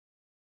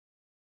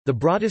The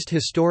broadest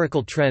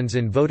historical trends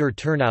in voter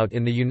turnout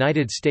in the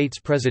United States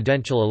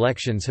presidential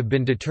elections have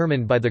been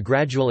determined by the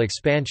gradual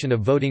expansion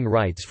of voting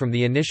rights from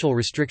the initial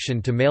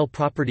restriction to male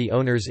property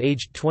owners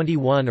aged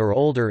 21 or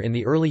older in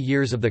the early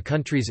years of the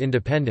country's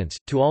independence,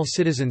 to all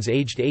citizens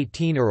aged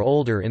 18 or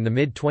older in the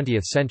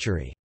mid-20th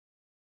century.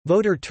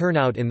 Voter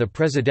turnout in the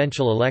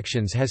presidential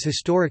elections has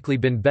historically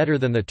been better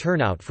than the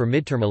turnout for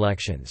midterm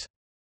elections.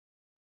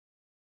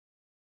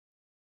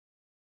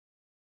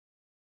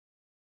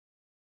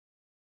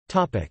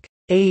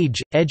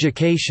 Age,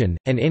 education,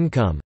 and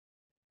income.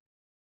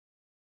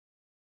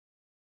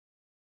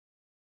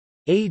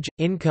 Age,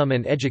 income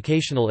and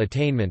educational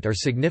attainment are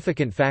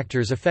significant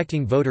factors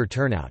affecting voter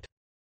turnout.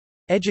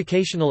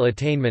 Educational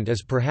attainment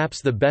is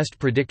perhaps the best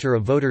predictor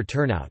of voter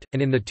turnout,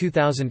 and in the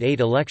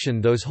 2008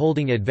 election those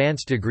holding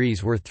advanced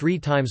degrees were 3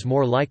 times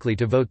more likely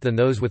to vote than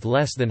those with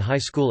less than high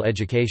school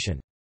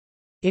education.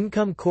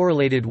 Income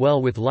correlated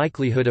well with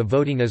likelihood of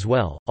voting as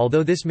well,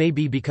 although this may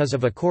be because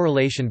of a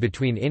correlation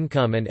between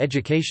income and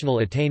educational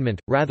attainment,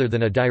 rather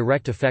than a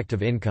direct effect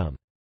of income.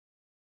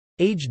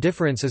 Age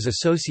difference is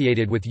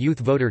associated with youth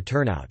voter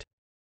turnout.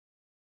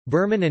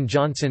 Berman and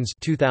Johnson's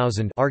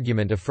 2000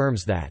 argument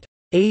affirms that,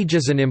 "Age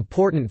is an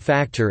important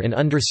factor in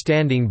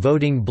understanding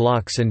voting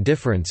blocks and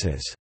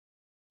differences."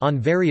 On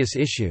various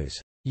issues.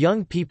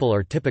 Young people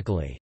are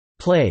typically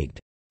plagued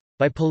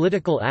by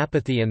political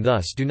apathy and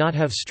thus do not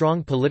have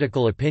strong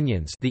political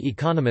opinions. The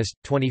Economist,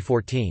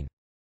 2014.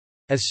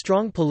 As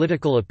strong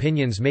political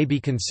opinions may be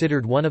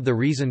considered one of the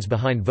reasons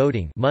behind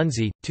voting.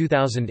 Munsey,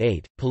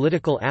 2008.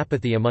 Political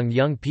apathy among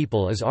young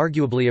people is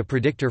arguably a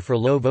predictor for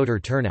low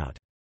voter turnout.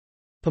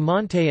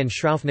 Pamonte and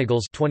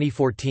Schraufnagel's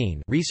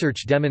 2014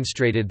 research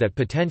demonstrated that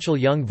potential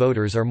young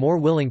voters are more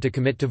willing to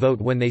commit to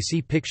vote when they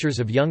see pictures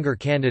of younger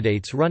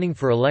candidates running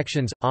for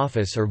elections,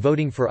 office or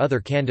voting for other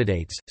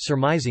candidates,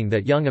 surmising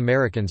that young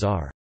Americans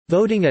are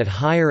voting at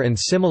higher and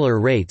similar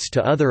rates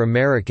to other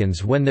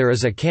Americans when there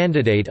is a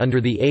candidate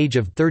under the age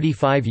of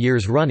 35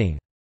 years running.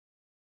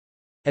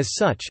 As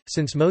such,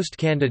 since most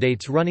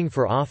candidates running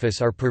for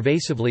office are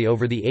pervasively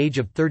over the age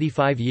of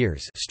 35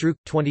 years, Stroop,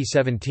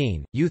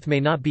 2017, youth may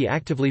not be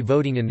actively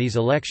voting in these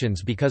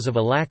elections because of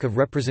a lack of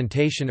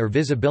representation or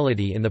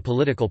visibility in the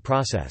political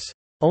process.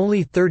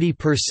 Only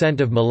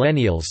 30% of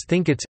millennials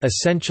think it's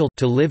essential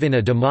to live in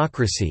a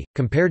democracy,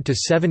 compared to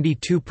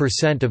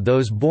 72% of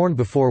those born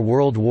before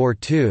World War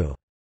II.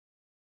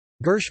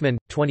 Gershman,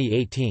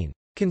 2018.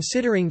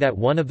 Considering that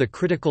one of the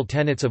critical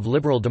tenets of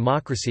liberal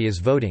democracy is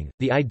voting,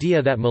 the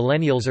idea that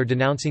millennials are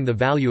denouncing the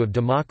value of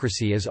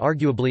democracy is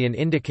arguably an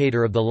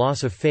indicator of the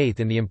loss of faith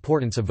in the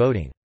importance of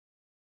voting.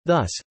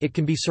 Thus, it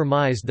can be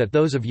surmised that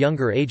those of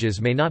younger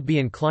ages may not be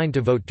inclined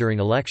to vote during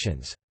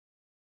elections.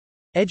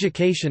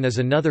 Education is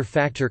another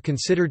factor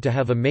considered to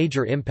have a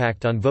major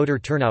impact on voter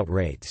turnout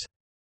rates.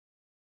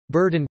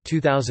 Burden,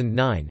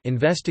 2009,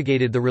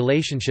 investigated the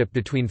relationship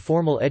between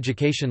formal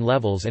education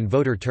levels and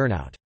voter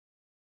turnout.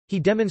 He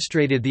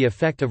demonstrated the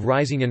effect of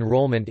rising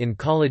enrollment in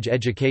college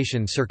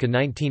education circa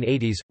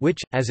 1980s,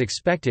 which, as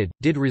expected,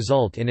 did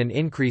result in an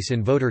increase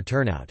in voter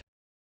turnout.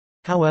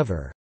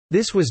 However,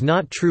 this was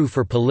not true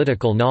for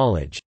political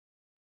knowledge.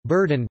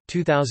 Burden,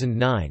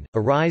 2009, a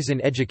rise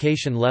in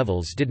education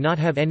levels did not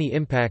have any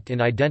impact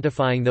in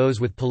identifying those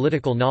with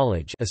political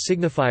knowledge, a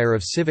signifier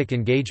of civic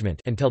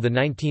engagement, until the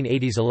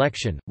 1980s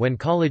election, when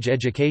college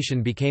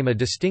education became a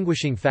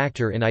distinguishing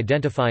factor in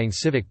identifying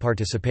civic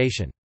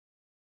participation.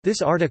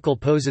 This article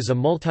poses a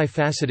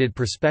multifaceted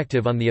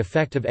perspective on the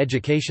effect of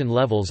education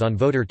levels on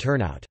voter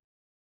turnout.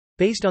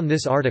 Based on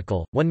this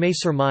article, one may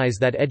surmise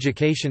that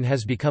education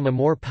has become a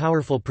more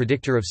powerful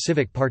predictor of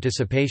civic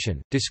participation,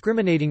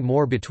 discriminating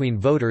more between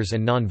voters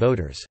and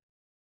non-voters.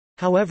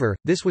 However,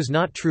 this was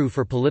not true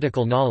for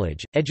political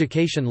knowledge.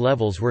 Education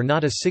levels were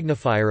not a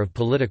signifier of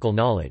political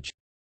knowledge.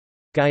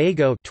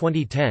 Gallego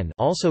 2010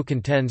 also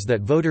contends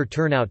that voter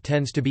turnout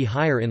tends to be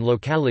higher in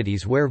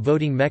localities where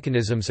voting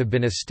mechanisms have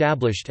been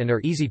established and are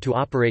easy to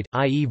operate,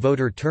 i.e.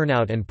 voter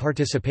turnout and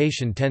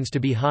participation tends to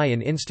be high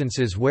in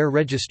instances where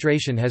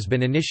registration has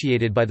been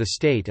initiated by the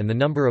state and the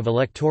number of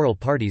electoral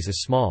parties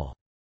is small.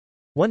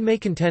 One may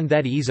contend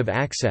that ease of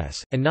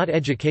access, and not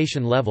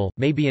education level,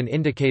 may be an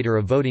indicator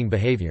of voting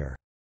behavior.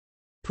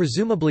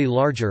 Presumably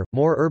larger,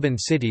 more urban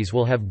cities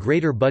will have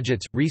greater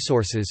budgets,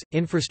 resources,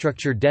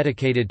 infrastructure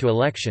dedicated to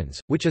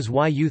elections, which is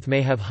why youth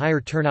may have higher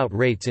turnout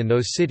rates in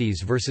those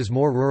cities versus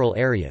more rural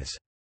areas.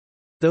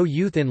 Though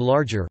youth in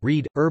larger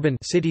urban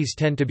cities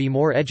tend to be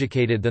more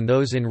educated than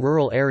those in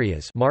rural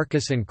areas,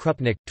 Marcus and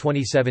Krupnik,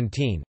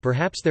 2017,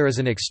 perhaps there is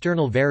an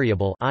external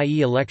variable,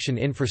 i.e. election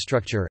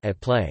infrastructure, at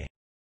play.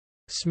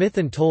 Smith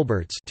and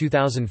Tolbert's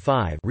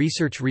 2005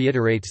 research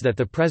reiterates that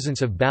the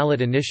presence of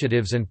ballot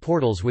initiatives and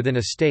portals within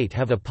a state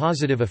have a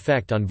positive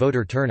effect on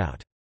voter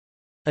turnout.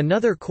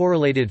 Another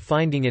correlated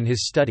finding in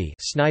his study,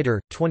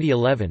 Snyder,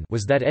 2011,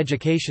 was that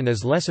education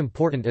is less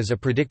important as a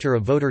predictor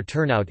of voter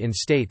turnout in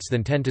states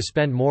that tend to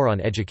spend more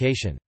on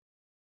education.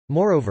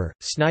 Moreover,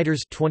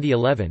 Snyder's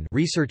 2011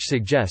 research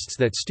suggests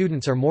that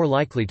students are more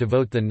likely to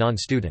vote than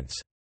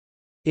non-students.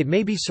 It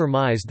may be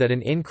surmised that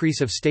an increase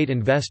of state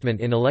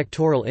investment in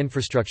electoral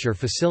infrastructure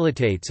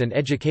facilitates and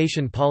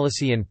education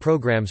policy and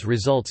programs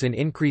results in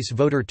increased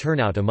voter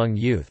turnout among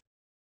youth.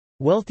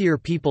 Wealthier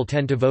people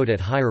tend to vote at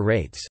higher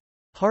rates.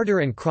 Harder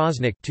and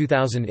Krosnick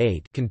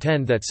 2008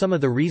 contend that some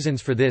of the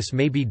reasons for this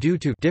may be due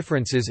to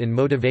differences in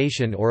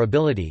motivation or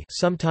ability,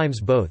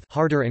 sometimes both,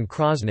 Harder and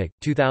Krosnick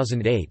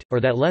 2008, or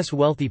that less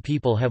wealthy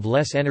people have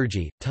less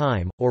energy,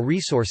 time, or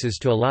resources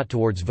to allot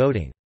towards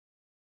voting.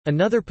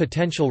 Another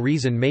potential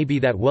reason may be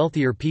that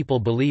wealthier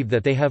people believe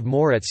that they have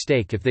more at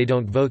stake if they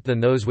don't vote than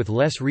those with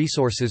less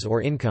resources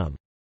or income.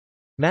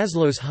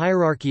 Maslow's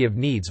hierarchy of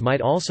needs might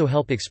also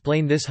help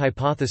explain this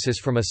hypothesis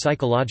from a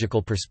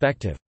psychological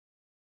perspective.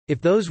 If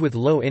those with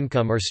low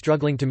income are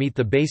struggling to meet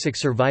the basic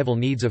survival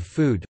needs of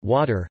food,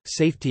 water,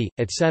 safety,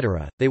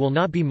 etc., they will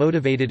not be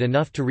motivated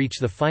enough to reach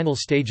the final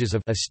stages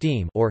of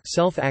esteem or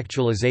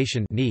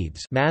self-actualization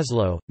needs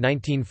Maslow,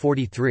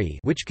 1943,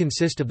 which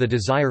consist of the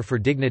desire for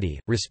dignity,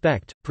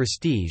 respect,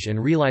 prestige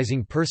and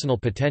realizing personal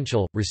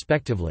potential,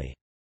 respectively.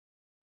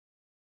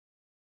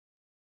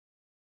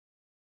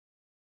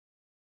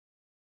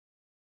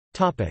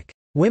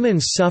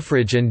 Women's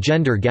suffrage and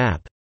gender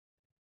gap.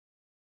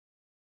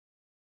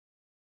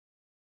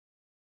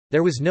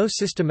 There was no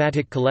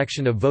systematic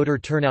collection of voter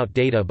turnout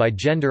data by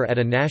gender at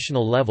a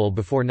national level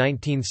before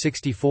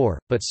 1964,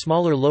 but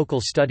smaller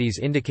local studies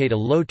indicate a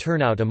low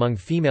turnout among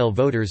female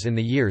voters in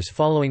the years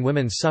following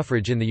women's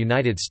suffrage in the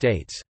United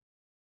States.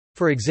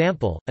 For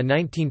example, a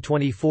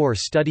 1924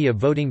 study of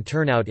voting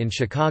turnout in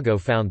Chicago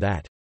found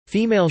that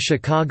female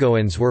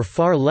Chicagoans were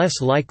far less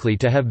likely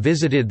to have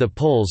visited the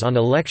polls on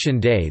Election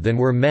Day than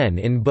were men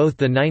in both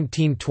the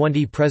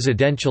 1920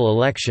 presidential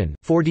election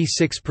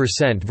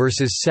 46%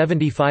 versus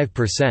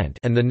 75%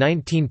 and the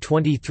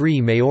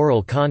 1923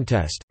 mayoral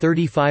contest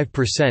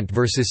 35%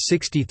 versus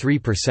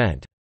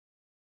 63%.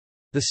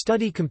 The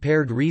study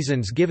compared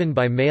reasons given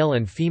by male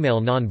and female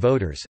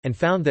non-voters, and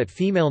found that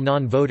female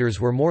non-voters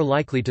were more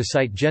likely to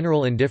cite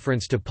general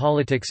indifference to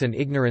politics and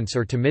ignorance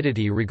or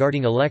timidity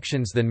regarding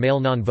elections than male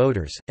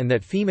non-voters, and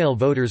that female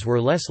voters were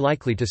less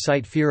likely to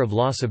cite fear of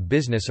loss of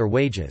business or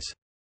wages.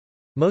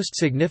 Most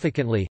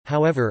significantly,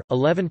 however,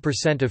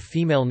 11% of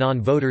female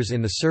non-voters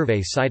in the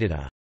survey cited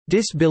a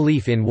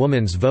disbelief in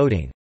women's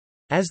voting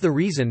as the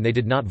reason they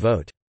did not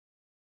vote.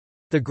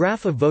 The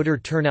graph of voter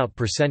turnout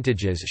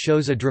percentages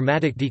shows a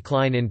dramatic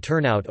decline in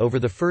turnout over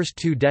the first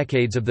 2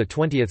 decades of the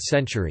 20th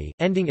century,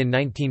 ending in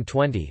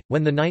 1920,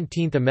 when the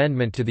 19th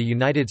Amendment to the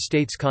United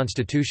States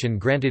Constitution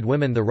granted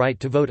women the right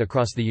to vote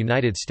across the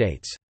United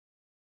States.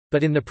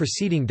 But in the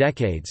preceding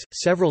decades,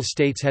 several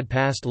states had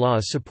passed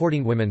laws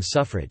supporting women's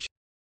suffrage.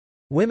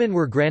 Women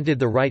were granted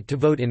the right to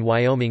vote in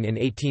Wyoming in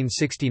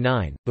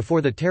 1869,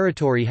 before the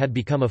territory had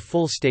become a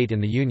full state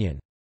in the Union.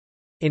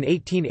 In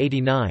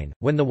 1889,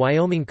 when the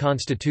Wyoming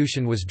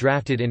Constitution was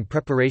drafted in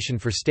preparation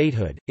for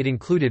statehood, it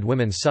included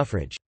women's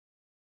suffrage.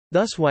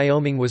 Thus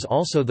Wyoming was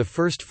also the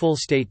first full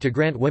state to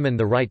grant women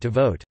the right to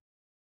vote.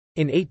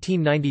 In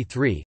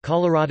 1893,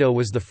 Colorado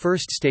was the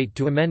first state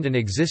to amend an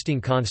existing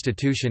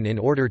constitution in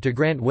order to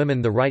grant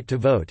women the right to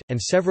vote, and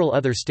several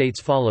other states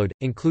followed,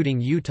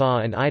 including Utah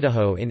and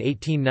Idaho in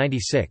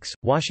 1896,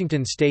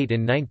 Washington state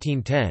in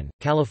 1910,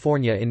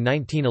 California in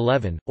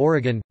 1911,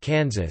 Oregon,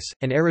 Kansas,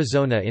 and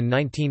Arizona in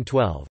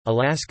 1912,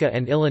 Alaska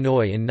and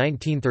Illinois in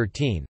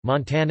 1913,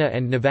 Montana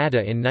and Nevada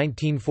in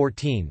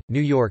 1914,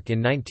 New York in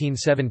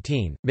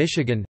 1917,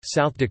 Michigan,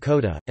 South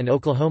Dakota, and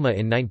Oklahoma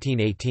in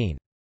 1918.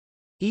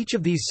 Each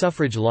of these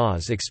suffrage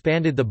laws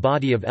expanded the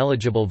body of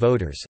eligible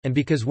voters, and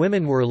because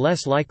women were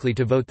less likely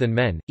to vote than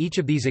men, each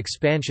of these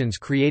expansions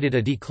created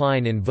a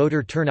decline in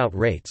voter turnout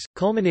rates,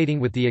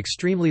 culminating with the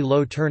extremely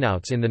low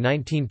turnouts in the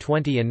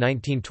 1920 and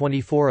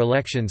 1924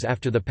 elections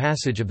after the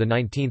passage of the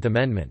 19th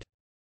Amendment.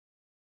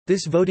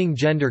 This voting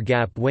gender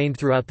gap waned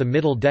throughout the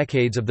middle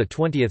decades of the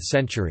 20th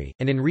century,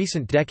 and in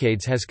recent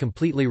decades has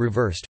completely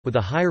reversed, with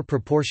a higher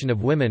proportion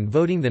of women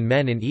voting than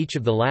men in each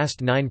of the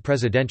last 9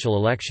 presidential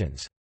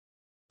elections.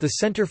 The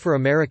Center for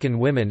American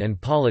Women and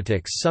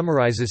Politics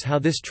summarizes how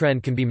this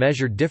trend can be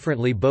measured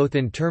differently both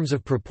in terms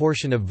of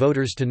proportion of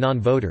voters to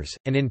non-voters,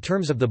 and in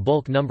terms of the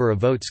bulk number of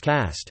votes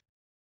cast.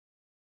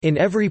 In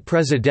every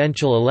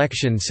presidential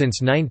election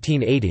since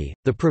 1980,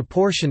 the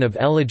proportion of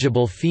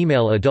eligible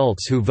female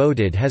adults who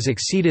voted has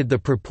exceeded the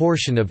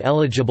proportion of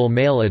eligible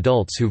male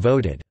adults who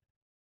voted.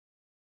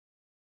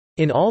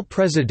 In all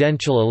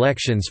presidential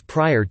elections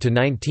prior to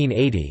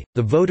 1980,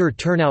 the voter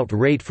turnout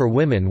rate for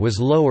women was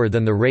lower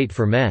than the rate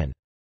for men.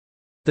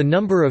 The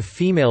number of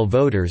female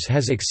voters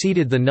has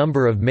exceeded the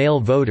number of male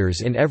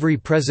voters in every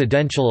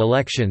presidential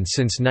election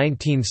since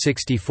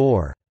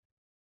 1964.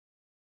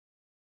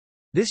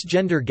 This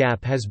gender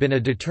gap has been a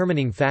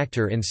determining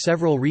factor in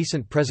several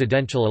recent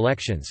presidential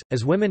elections,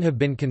 as women have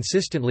been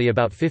consistently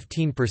about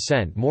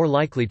 15% more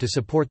likely to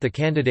support the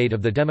candidate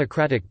of the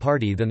Democratic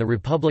Party than the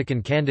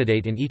Republican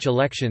candidate in each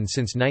election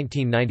since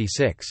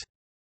 1996.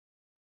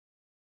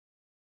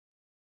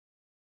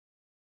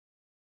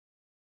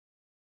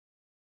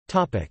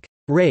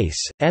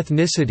 Race,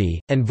 ethnicity,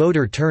 and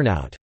voter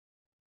turnout.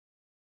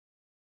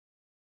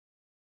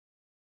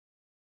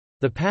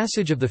 The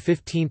passage of the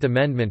 15th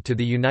Amendment to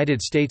the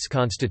United States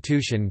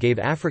Constitution gave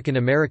African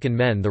American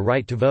men the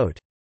right to vote.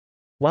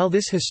 While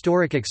this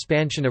historic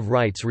expansion of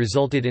rights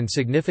resulted in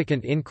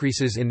significant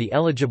increases in the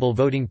eligible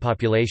voting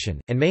population,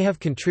 and may have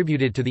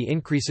contributed to the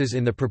increases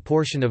in the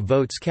proportion of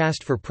votes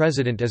cast for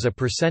president as a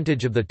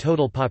percentage of the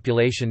total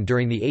population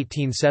during the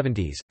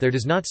 1870s, there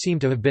does not seem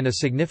to have been a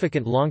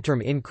significant long-term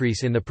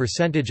increase in the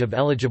percentage of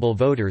eligible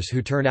voters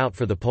who turn out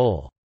for the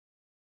poll.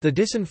 The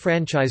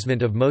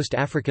disenfranchisement of most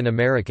African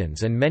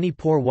Americans and many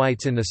poor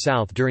whites in the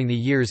South during the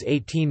years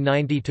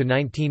 1890 to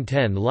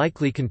 1910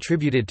 likely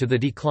contributed to the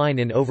decline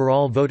in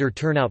overall voter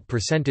turnout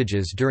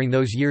percentages during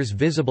those years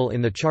visible in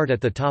the chart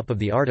at the top of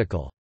the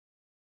article.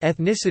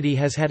 Ethnicity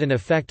has had an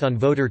effect on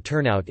voter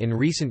turnout in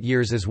recent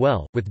years as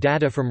well, with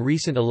data from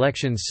recent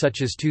elections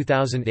such as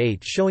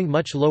 2008 showing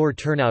much lower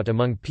turnout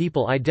among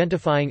people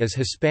identifying as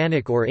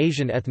Hispanic or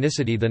Asian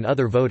ethnicity than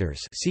other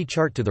voters. See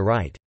chart to the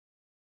right.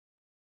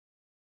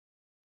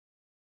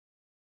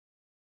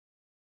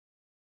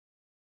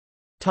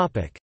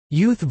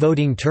 Youth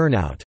voting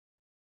turnout.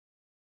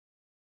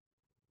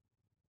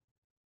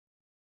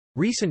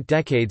 Recent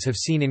decades have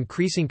seen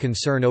increasing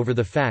concern over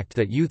the fact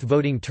that youth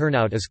voting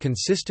turnout is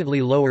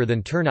consistently lower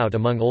than turnout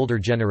among older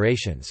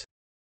generations.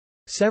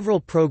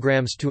 Several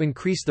programs to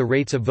increase the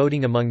rates of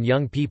voting among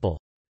young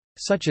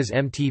people—such as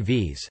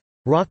MTV's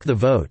Rock the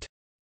Vote,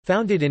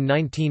 founded in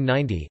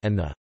 1990, and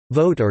the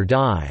Vote or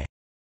Die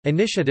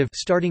initiative,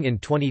 starting in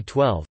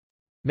 2012,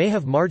 may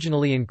have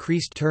marginally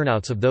increased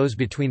turnouts of those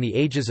between the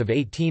ages of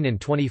 18 and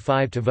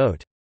 25 to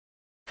vote.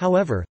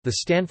 However, the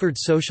Stanford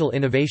Social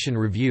Innovation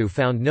Review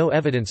found no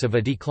evidence of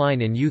a decline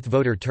in youth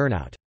voter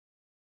turnout.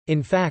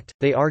 In fact,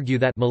 they argue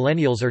that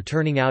millennials are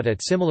turning out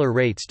at similar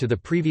rates to the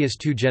previous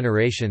two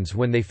generations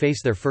when they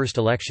face their first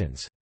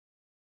elections.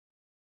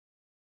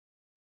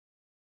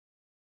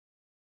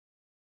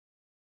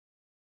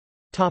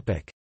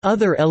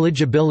 Other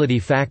eligibility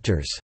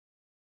factors.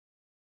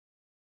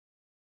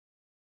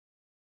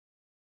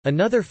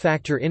 Another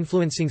factor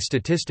influencing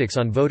statistics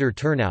on voter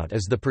turnout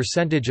is the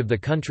percentage of the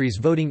country's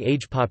voting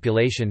age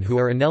population who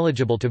are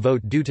ineligible to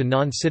vote due to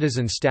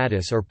non-citizen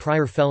status or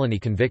prior felony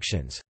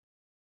convictions.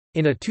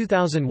 In a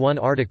 2001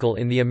 article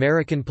in the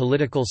American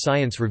Political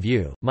Science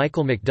Review,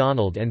 Michael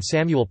McDonald and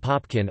Samuel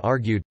Popkin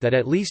argued, that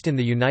at least in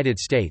the United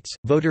States,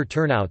 voter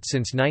turnout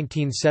since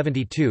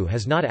 1972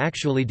 has not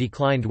actually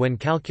declined when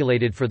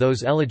calculated for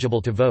those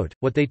eligible to vote,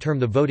 what they term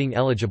the voting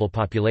eligible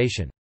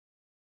population.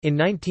 In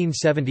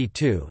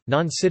 1972,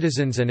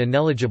 non-citizens and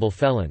ineligible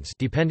felons,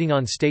 depending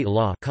on state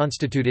law,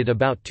 constituted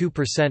about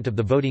 2% of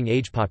the voting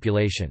age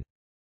population.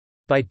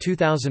 By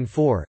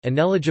 2004,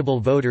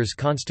 ineligible voters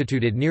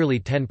constituted nearly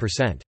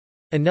 10%.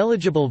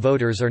 Ineligible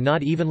voters are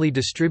not evenly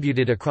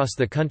distributed across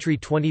the country.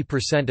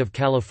 20% of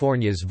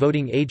California's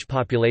voting age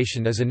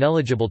population is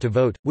ineligible to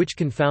vote, which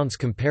confounds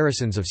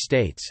comparisons of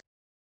states.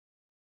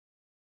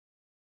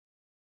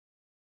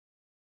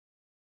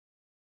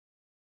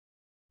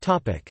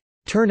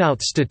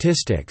 Turnout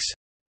statistics.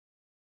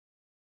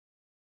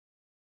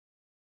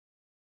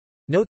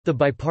 Note, the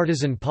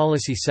Bipartisan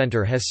Policy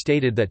Center has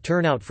stated that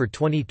turnout for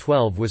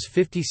 2012 was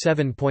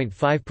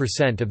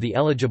 57.5% of the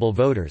eligible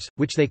voters,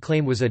 which they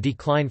claim was a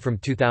decline from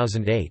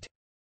 2008.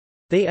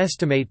 They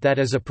estimate that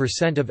as a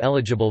percent of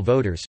eligible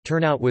voters,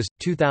 turnout was,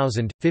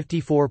 2000,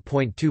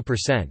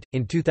 54.2%,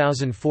 in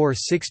 2004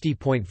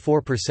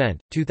 60.4%,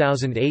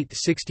 2008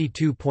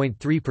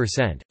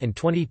 62.3%, and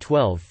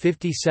 2012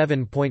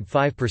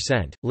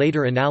 57.5%.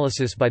 Later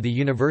analysis by the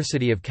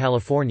University of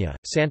California,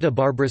 Santa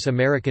Barbara's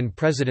American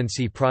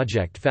Presidency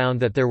Project found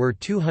that there were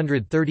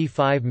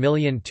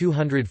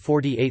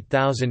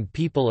 235,248,000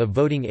 people of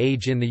voting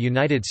age in the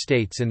United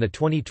States in the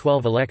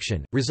 2012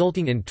 election,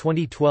 resulting in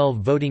 2012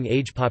 voting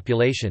age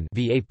population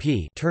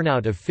 (VAP)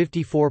 turnout of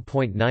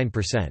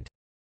 54.9%.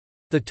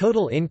 The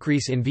total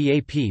increase in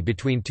VAP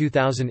between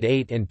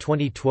 2008 and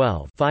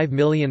 2012,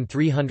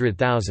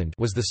 5,300,000,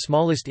 was the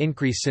smallest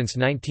increase since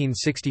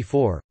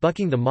 1964,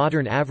 bucking the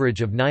modern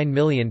average of 9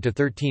 million to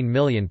 13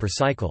 million per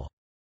cycle.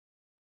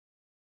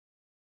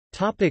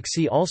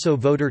 See also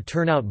Voter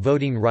turnout.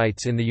 Voting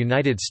rights in the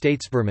United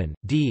States. Berman,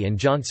 D. and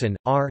Johnson,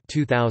 R.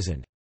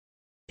 2000.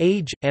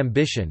 Age,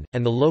 Ambition,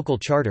 and the Local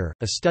Charter,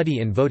 A Study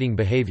in Voting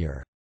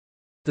Behavior.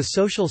 The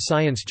Social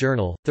Science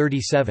Journal,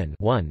 37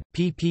 1,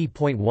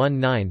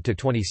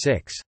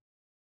 pp.19–26.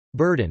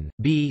 Burden,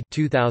 B.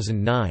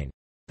 2009.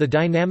 The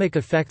Dynamic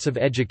Effects of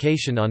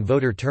Education on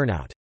Voter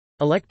Turnout.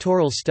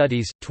 Electoral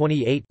Studies,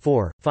 28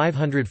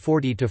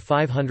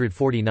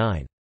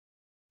 540–549.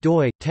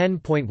 doi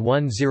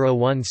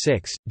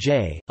 10.1016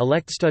 j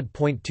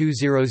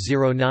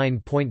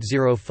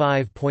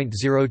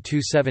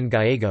electstud.2009.05.027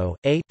 Gallego,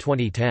 A.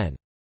 2010.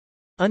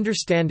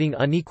 Understanding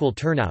Unequal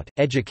Turnout,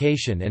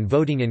 Education and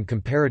Voting in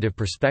Comparative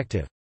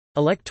Perspective.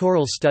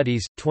 Electoral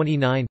Studies,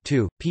 29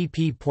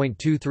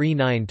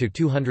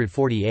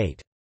 pp.239–248.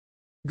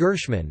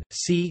 Gershman,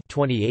 C.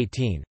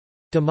 2018.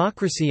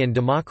 Democracy and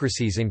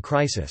Democracies in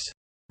Crisis.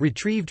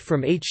 Retrieved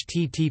from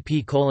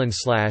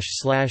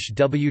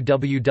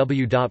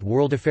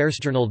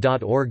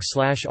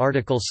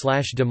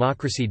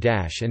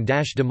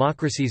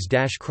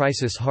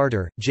http://www.worldaffairsjournal.org/article/democracy-and-democracies-crisis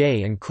Harder,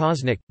 J. and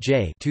Krosnick,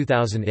 J.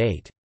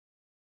 2008.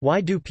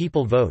 Why Do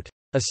People Vote?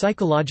 A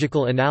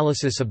Psychological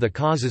Analysis of the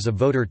Causes of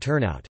Voter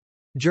Turnout.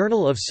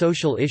 Journal of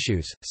Social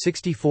Issues,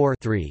 64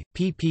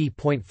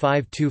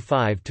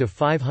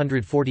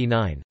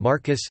 pp.525–549,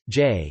 Marcus,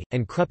 J.,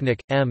 and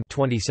Krupnick, M.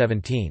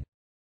 2017.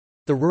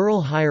 The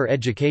Rural Higher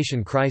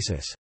Education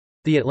Crisis.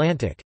 The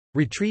Atlantic.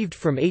 Retrieved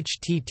from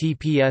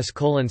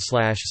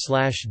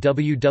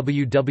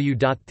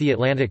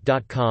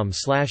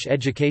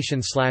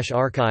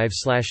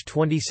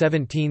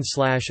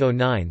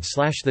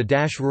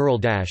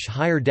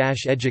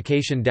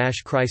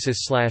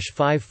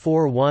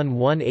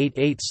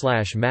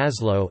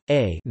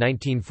A.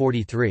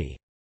 1943.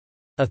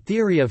 A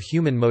Theory of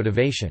Human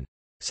Motivation.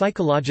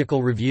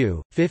 Psychological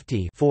Review,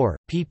 50 4,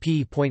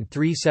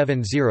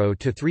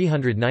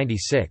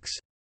 pp.370–396.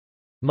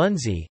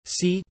 Munsey,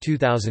 C.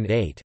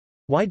 2008.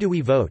 Why Do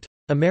We Vote?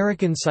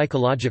 American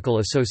Psychological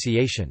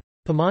Association.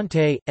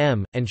 Pamonte,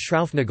 M., and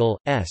Schraufnagel,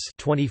 S.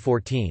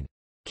 2014.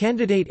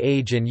 Candidate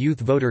Age and Youth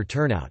Voter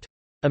Turnout.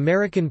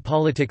 American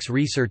Politics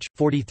Research,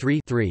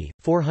 43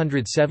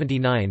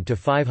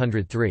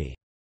 479–503.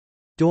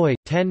 doi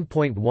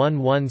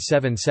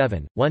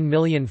 10.1177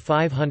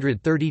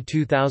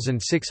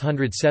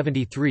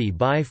 1532673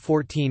 by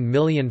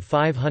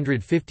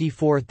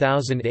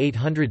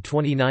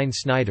 14554829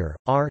 Snyder,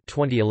 R.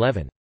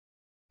 2011.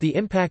 The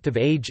Impact of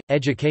Age,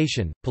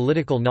 Education,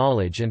 Political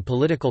Knowledge and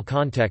Political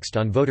Context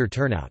on Voter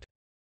Turnout.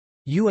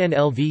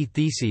 UNLV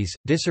Theses,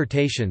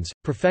 Dissertations,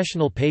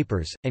 Professional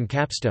Papers, and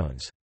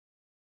Capstones.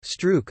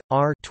 Strook,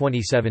 R.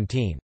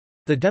 2017.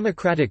 The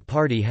Democratic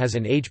Party Has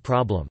an Age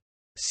Problem.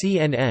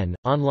 CNN,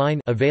 online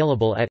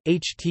available at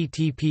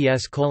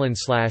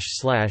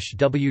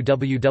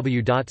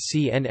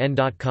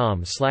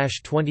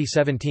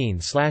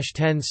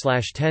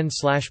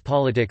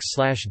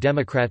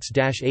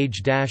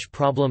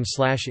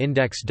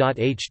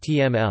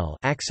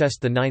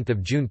accessed 9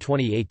 June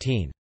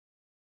 2018.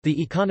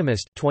 The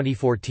Economist,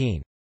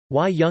 2014.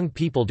 Why Young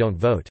People Don't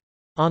Vote.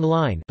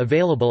 Online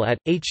available at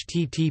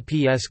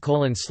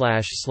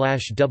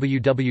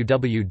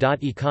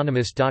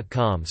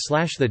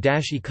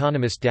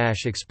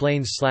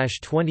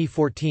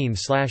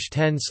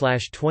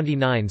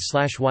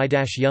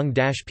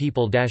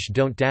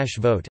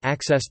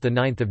accessed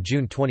 9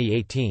 June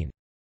 2018.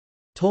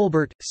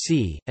 Tolbert,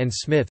 C., and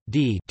Smith,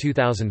 D.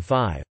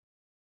 2005.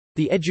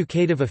 The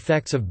Educative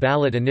Effects of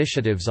Ballot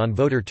Initiatives on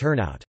Voter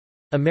Turnout.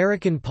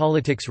 American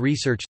Politics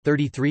Research,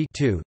 33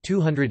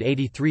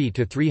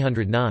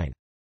 283–309.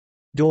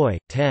 doi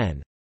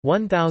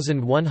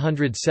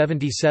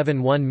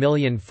 10.1177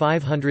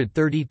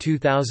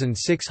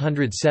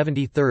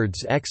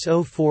 1532673 x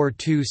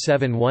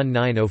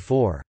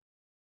 04271904.